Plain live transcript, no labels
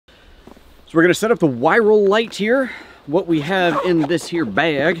So we're gonna set up the Wiral Lite here. What we have in this here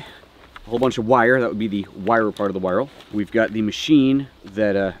bag, a whole bunch of wire. That would be the wire part of the Wiral. We've got the machine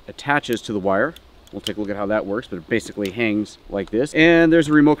that attaches to the wire. We'll take a look at how that works, but it basically hangs like this. And there's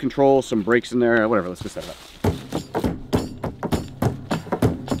a remote control, some brakes in there, whatever. Let's just set it up.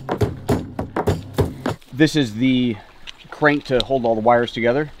 This is the crank to hold all the wires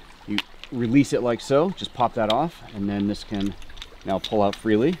together. You release it like so, just pop that off, and then this can now pull out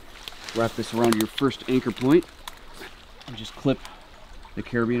freely. Wrap this around your first anchor point, and just clip the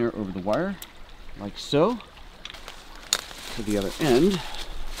carabiner over the wire, like so, to the other end.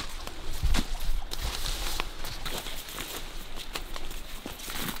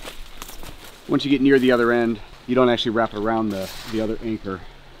 Once you get near the other end, you don't actually wrap it around the other anchor,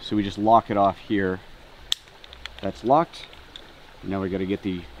 so we just lock it off here. That's locked. Now we got to get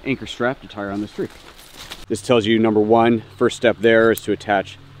the anchor strap to tie around this tree. This tells you, number one, first step there is to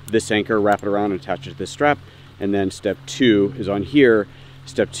attach this anchor, wrap it around and attach it to this strap. And then step two is on here.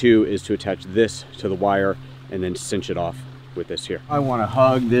 Step two is to attach this to the wire and then cinch it off with this here. I want to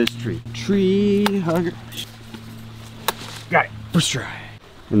hug this tree. Tree hugger. Got it. First try.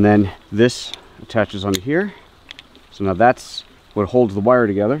 And then this attaches onto here. So now that's what holds the wire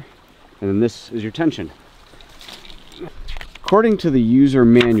together. And then this is your tension. According to the user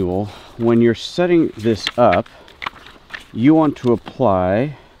manual, when you're setting this up, you want to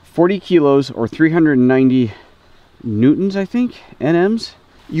apply 40 kilos or 390 newtons, I think, NMs.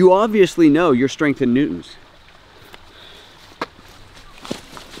 You obviously know your strength in newtons.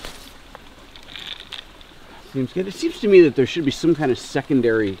 Seems good. It seems to me that there should be some kind of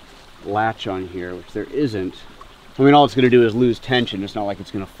secondary latch on here, which there isn't. I mean, all it's going to do is lose tension. It's not like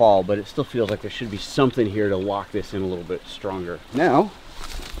it's going to fall, but it still feels like there should be something here to lock this in a little bit stronger. Now,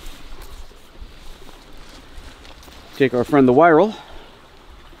 take our friend the Wiral,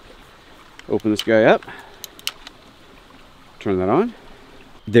 open this guy up, turn that on.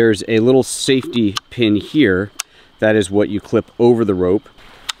 There's a little safety pin here. That is what you clip over the rope.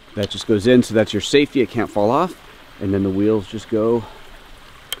 That just goes in, so that's your safety. It can't fall off. And then the wheels just go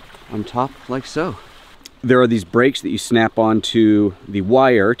on top like so. There are these brakes that you snap onto the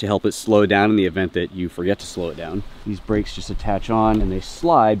wire to help it slow down in the event that you forget to slow it down. These brakes just attach on and they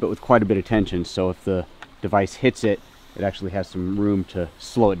slide, but with quite a bit of tension. So if the device hits it, it actually has some room to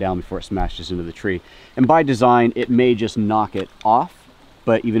slow it down before it smashes into the tree. And by design, it may just knock it off,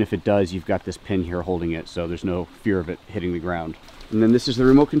 but even if it does, you've got this pin here holding it, so there's no fear of it hitting the ground. And then this is the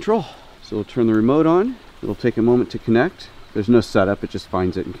remote control. So we'll turn the remote on. It'll take a moment to connect. There's no setup, it just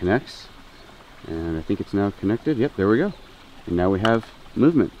finds it and connects. And I think it's now connected. Yep, there we go. And now we have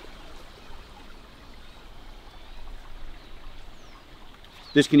movement.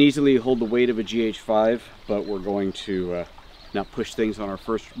 This can easily hold the weight of a GH5, but we're going to not push things on our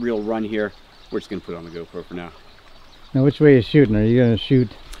first real run here. We're just going to put it on the GoPro for now. Now, which way are you shooting? Are you going to shoot?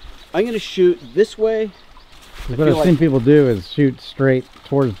 I'm going to shoot this way. What I've seen people do is shoot straight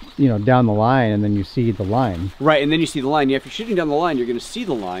towards, you know, down the line, and then you see the line. Right, and then you see the line. Yeah, if you're shooting down the line, you're going to see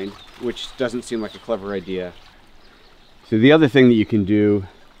the line, which doesn't seem like a clever idea. So the other thing that you can do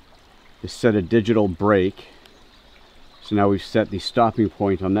is set a digital brake. So now we've set the stopping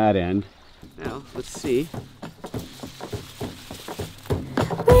point on that end. Now, let's see.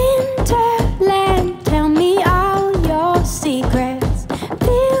 Winterland, tell me all your secrets.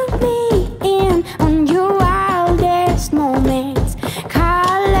 Fill me in on your wildest moments.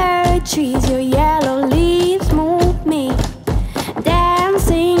 Colored trees, your yellow leaves move me.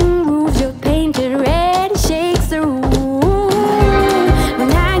 Dancing roofs, your painted red shakes the room.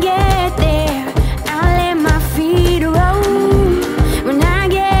 When I get there, I'll let my feet roam. When I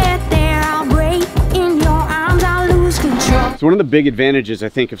get there, I'll break in your arms, I'll lose control. So one of the big advantages, I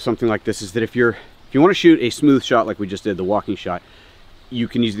think, of something like this is that if you want to shoot a smooth shot like we just did, the walking shot, you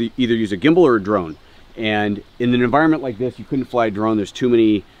can either use a gimbal or a drone. And in an environment like this, you couldn't fly a drone. There's too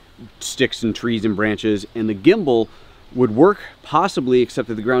many sticks and trees and branches, and the gimbal would work possibly, except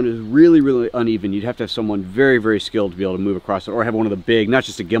that the ground is really, really uneven. You'd have to have someone very, very skilled to be able to move across it, or have one of the big, not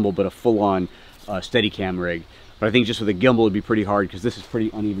just a gimbal, but a full-on Steadicam rig. But I think just with a gimbal it'd be pretty hard because this is pretty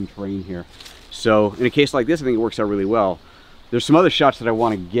uneven terrain here. So in a case like this, I think it works out really well. There's some other shots that I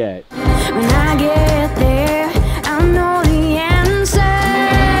want to get. When I get there, I know the answer.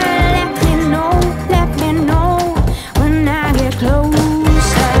 Let me know when I get closer.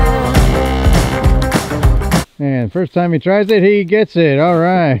 And first time he tries it, he gets it. All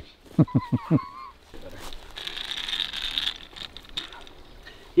right.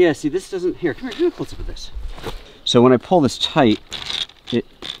 Yeah, see, this doesn't, here, come here, do a close up of this. So when I pull this tight, it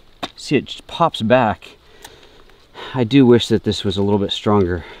just pops back. I do wish that this was a little bit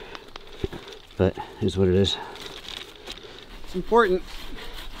stronger. but it is what it is. It's important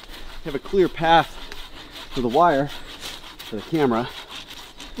to have a clear path for the wire, for the camera.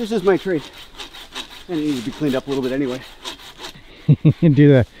 This is my tree, and it needs to be cleaned up a little bit anyway. Do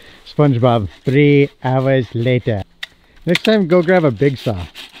the SpongeBob 3 hours later. Next time, go grab a big saw.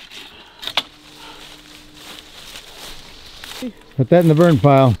 Put that in the burn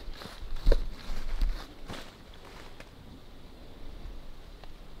pile.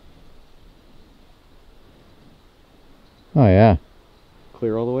 Oh yeah.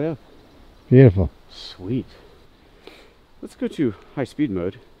 Clear all the way up. Beautiful. Sweet. Let's go to high speed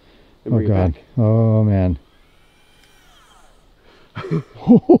mode and Oh bring it god. back. Oh man.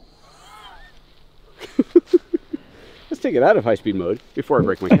 Let's take it out of high speed mode before I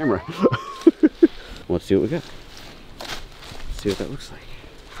break my camera. Let's see what we got. Let's see what that looks like.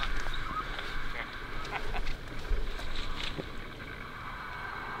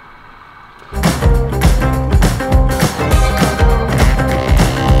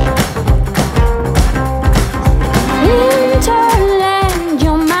 Winterland,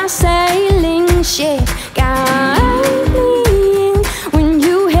 you're my sailing ship. Guide me in when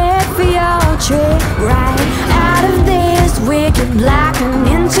you head for your trip. Right out of this wicked black and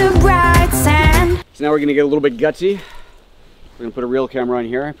into bright sand. So now we're gonna get a little bit gutsy. We're gonna put a real camera on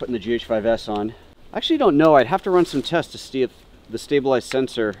here. I'm putting the GH5S on. I actually don't know. I'd have to run some tests to see if the stabilized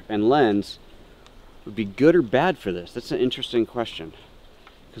sensor and lens would be good or bad for this. That's an interesting question.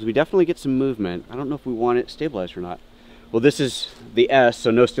 Because we definitely get some movement. I don't know if we want it stabilized or not. Well, this is the S,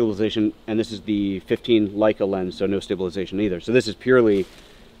 so no stabilization, and this is the 15 Leica lens, so no stabilization either. So this is purely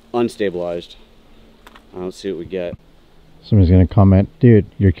unstabilized. Let's see what we get. Somebody's gonna comment, dude,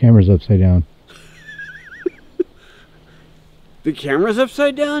 your camera's upside down. The camera's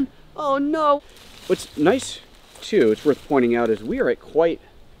upside down? Oh no! What's nice too, it's worth pointing out, is we are at quite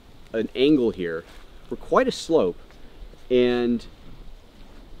an angle here. We're quite a slope, and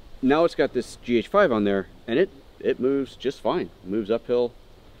now it's got this GH5 on there, and it moves just fine. It moves uphill,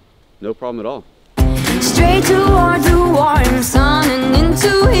 no problem at all. Straight toward the warm sun and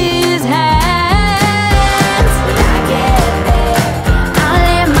into his hands. When I get there, I'll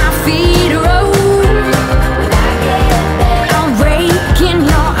let my feet roll. When I get there, I'll break in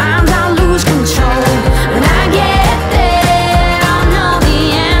your arms, I'll lose control. When I get there, I'll know the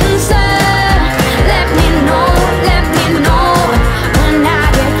answer. Let me know when I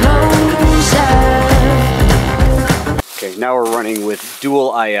get closer. Okay, now we're running with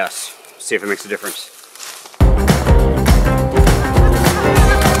dual IS. See if it makes a difference.